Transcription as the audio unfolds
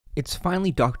It's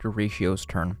finally Dr. Ratio's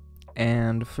turn,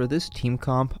 and for this team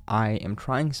comp, I am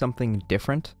trying something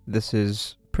different. This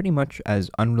is pretty much as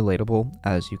unrelatable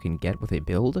as you can get with a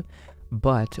build,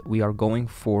 but we are going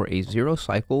for a 0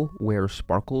 cycle where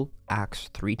Sparkle acts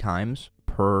 3 times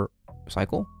per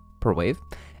cycle, per wave,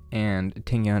 and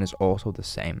Tingyan is also the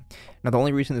same. Now, the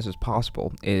only reason this is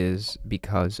possible is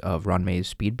because of Ranmei's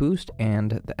speed boost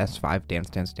and the S5 Dance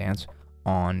Dance Dance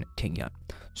on Tingyan.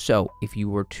 So if you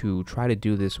were to try to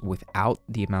do this without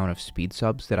the amount of speed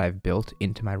subs that I've built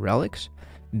into my relics,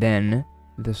 then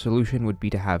the solution would be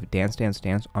to have Dance Dance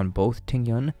Dance on both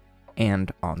Tingyan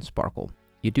and on Sparkle.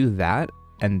 You do that,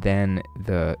 and then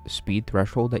the speed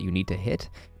threshold that you need to hit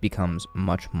becomes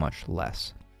much, much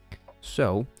less.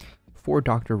 So for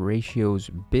Dr. Ratio's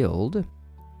build,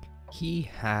 he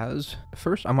has...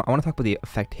 First, I want to talk about the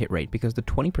effect hit rate, because the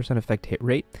 20% effect hit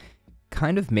rate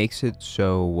kind of makes it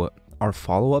so our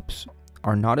follow-ups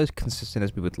are not as consistent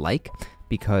as we would like,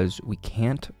 because we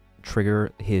can't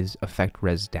trigger his effect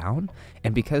res down,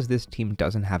 and because this team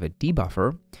doesn't have a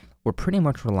debuffer, we're pretty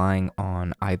much relying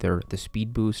on either the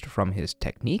speed boost from his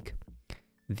technique,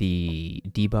 the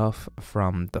debuff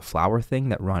from the flower thing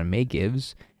that Ranmei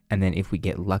gives, and then if we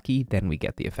get lucky, then we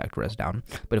get the effect res down.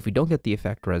 But if we don't get the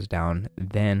effect res down,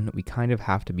 then we kind of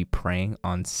have to be preying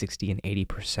on 60 and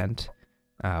 80%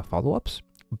 follow-ups.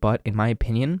 But in my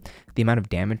opinion, the amount of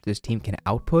damage this team can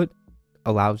output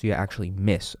allows you to actually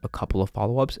miss a couple of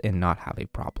follow-ups and not have a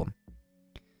problem.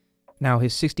 Now,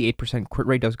 his 68% crit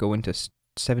rate does go into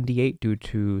 78 due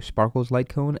to Sparkle's Light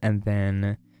Cone, and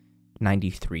then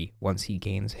 93 once he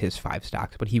gains his 5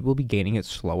 stacks. But he will be gaining it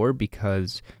slower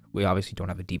because we obviously don't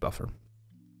have a debuffer.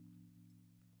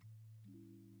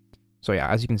 So yeah,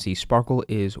 as you can see, Sparkle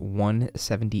is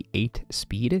 178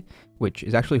 speed, which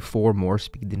is actually 4 more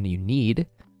speed than you need,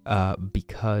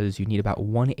 because you need about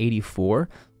 184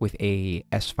 with a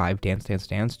S5 Dance Dance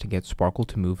Dance to get Sparkle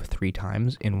to move 3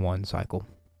 times in 1 cycle.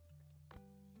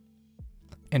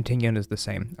 And Tingyan is the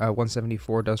same.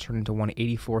 174 does turn into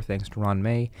 184 thanks to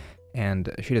Ranmei,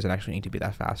 and she doesn't actually need to be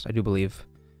that fast. I do believe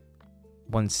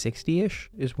 160-ish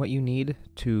is what you need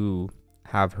to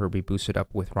have her be boosted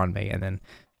up with Ranmei and then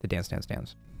the Dance Dance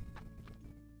Dance.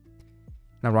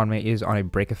 Now Ranmei is on a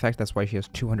break effect, that's why she has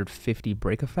 250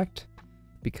 break effect,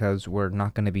 because we're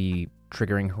not going to be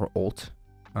triggering her ult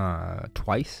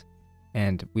twice,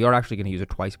 and we are actually going to use it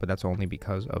twice, but that's only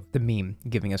because of the meme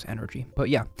giving us energy. But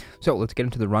yeah, so let's get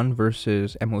into the run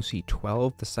versus MOC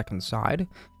 12, the second side,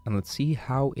 and let's see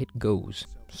how it goes.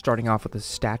 Starting off with the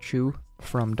statue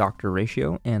from Dr.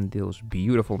 Ratio and those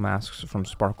beautiful masks from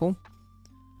Sparkle.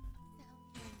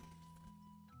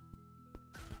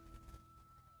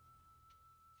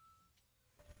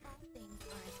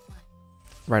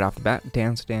 Right off the bat,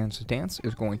 Dance Dance Dance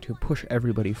is going to push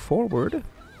everybody forward.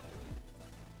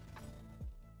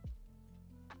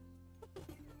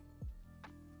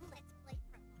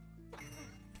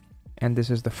 And this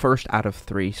is the first out of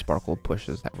 3 Sparkle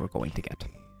pushes that we're going to get.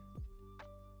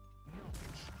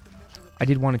 I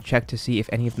did want to check to see if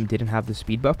any of them didn't have the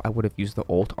speed buff. I would have used the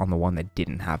ult on the one that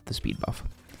didn't have the speed buff.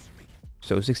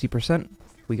 So 60%,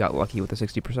 we got lucky with the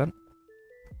 60%.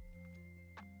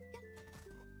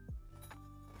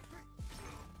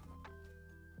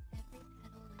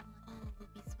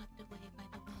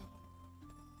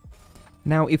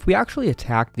 Now, if we actually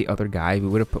attacked the other guy, we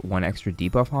would have put 1 extra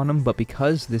debuff on him, but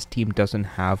because this team doesn't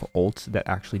have ults that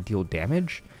actually deal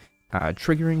damage,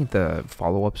 triggering the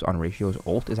follow-ups on Ratio's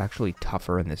ult is actually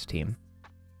tougher in this team.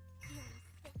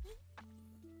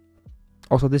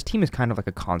 Also, this team is kind of like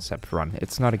a concept run.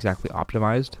 It's not exactly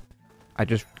optimized. I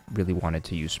just really wanted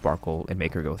to use Sparkle and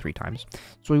make her go 3 times.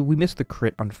 So we missed the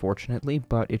crit, unfortunately,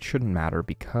 but it shouldn't matter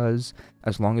because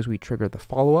as long as we trigger the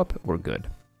follow-up, we're good.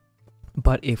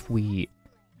 But if we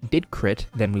did crit,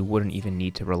 then we wouldn't even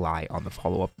need to rely on the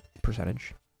follow-up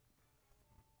percentage.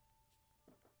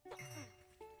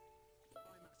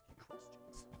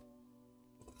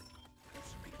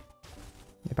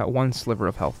 About 1 sliver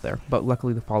of health there, but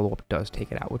luckily the follow-up does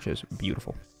take it out, which is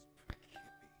beautiful.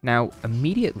 Now,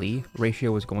 immediately,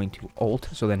 Ratio is going to ult,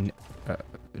 so then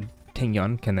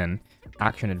Tingyan can then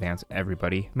action advance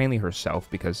everybody, mainly herself,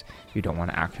 because you don't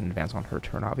want to action advance on her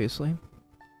turn, obviously.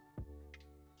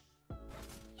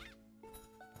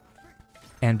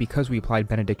 And because we applied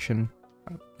Benediction,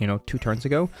 2 turns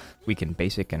ago, we can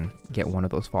basic and get one of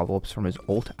those follow-ups from his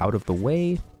ult out of the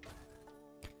way.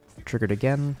 Triggered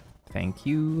again. Thank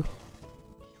you.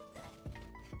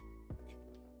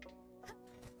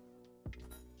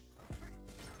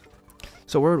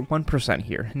 So we're at 1%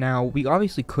 here. Now, we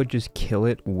obviously could just kill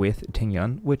it with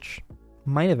Tingyan, which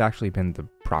might have actually been the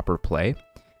proper play.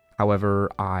 However,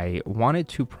 I wanted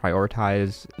to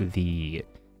prioritize the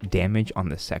damage on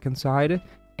the second side,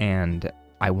 and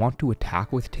I want to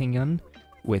attack with Tingyun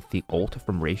with the ult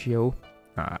from Ratio,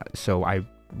 so I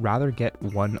rather get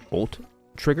one ult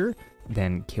trigger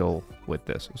than kill with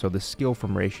this. So the skill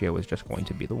from Ratio is just going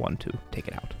to be the one to take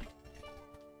it out.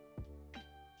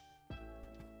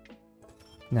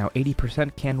 Now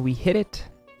 80%, can we hit it?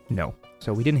 No.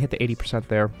 So we didn't hit the 80%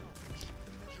 there.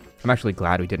 I'm actually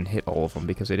glad we didn't hit all of them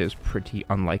because it is pretty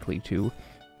unlikely to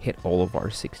hit all of our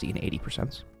 60 and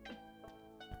 80%.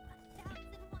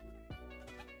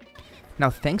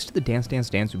 Now, thanks to the Dance Dance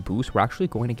Dance boost, we're actually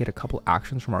going to get a couple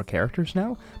actions from our characters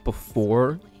now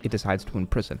before it decides to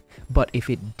imprison. But if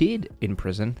it did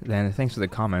imprison, then thanks to the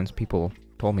comments, people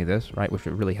told me this, right, which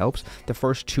it really helps. The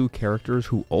first 2 characters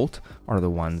who ult are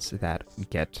the ones that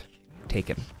get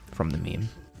taken from the meme.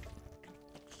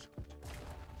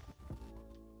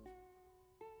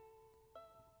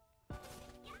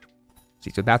 See,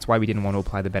 so that's why we didn't want to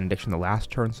apply the benediction the last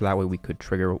turn, so that way we could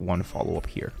trigger one follow-up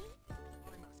here.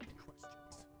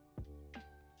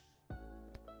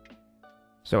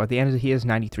 So at the end, he has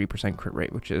 93% crit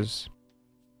rate, which is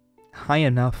high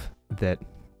enough that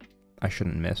I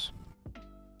shouldn't miss.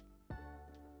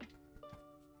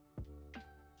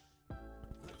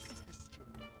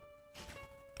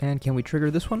 And can we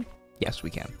trigger this one? Yes, we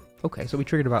can. Okay, so we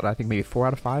triggered about, I think, maybe 4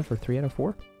 out of 5 or 3 out of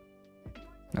 4?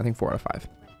 I think 4 out of 5.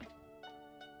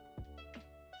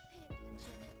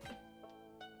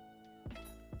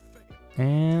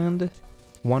 And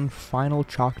one final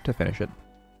chalk to finish it.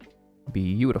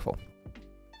 Beautiful.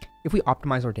 If we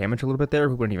optimize our damage a little bit there,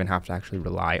 we wouldn't even have to actually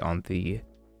rely on the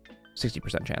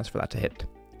 60% chance for that to hit.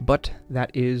 But that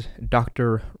is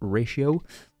Dr. Ratio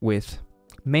with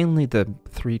mainly the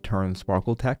 3-turn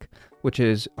Sparkle tech, which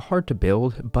is hard to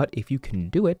build, but if you can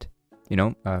do it, you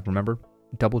know, remember,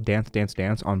 double Dance Dance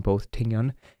Dance on both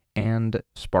Tingyun and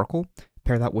Sparkle,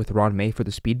 pair that with Ron May for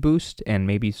the speed boost, and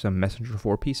maybe some Messenger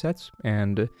 4P sets,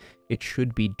 and it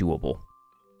should be doable.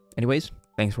 Anyways,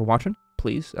 thanks for watching.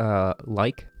 Please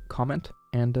like, comment,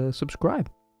 and subscribe.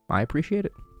 I appreciate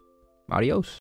it. Adios.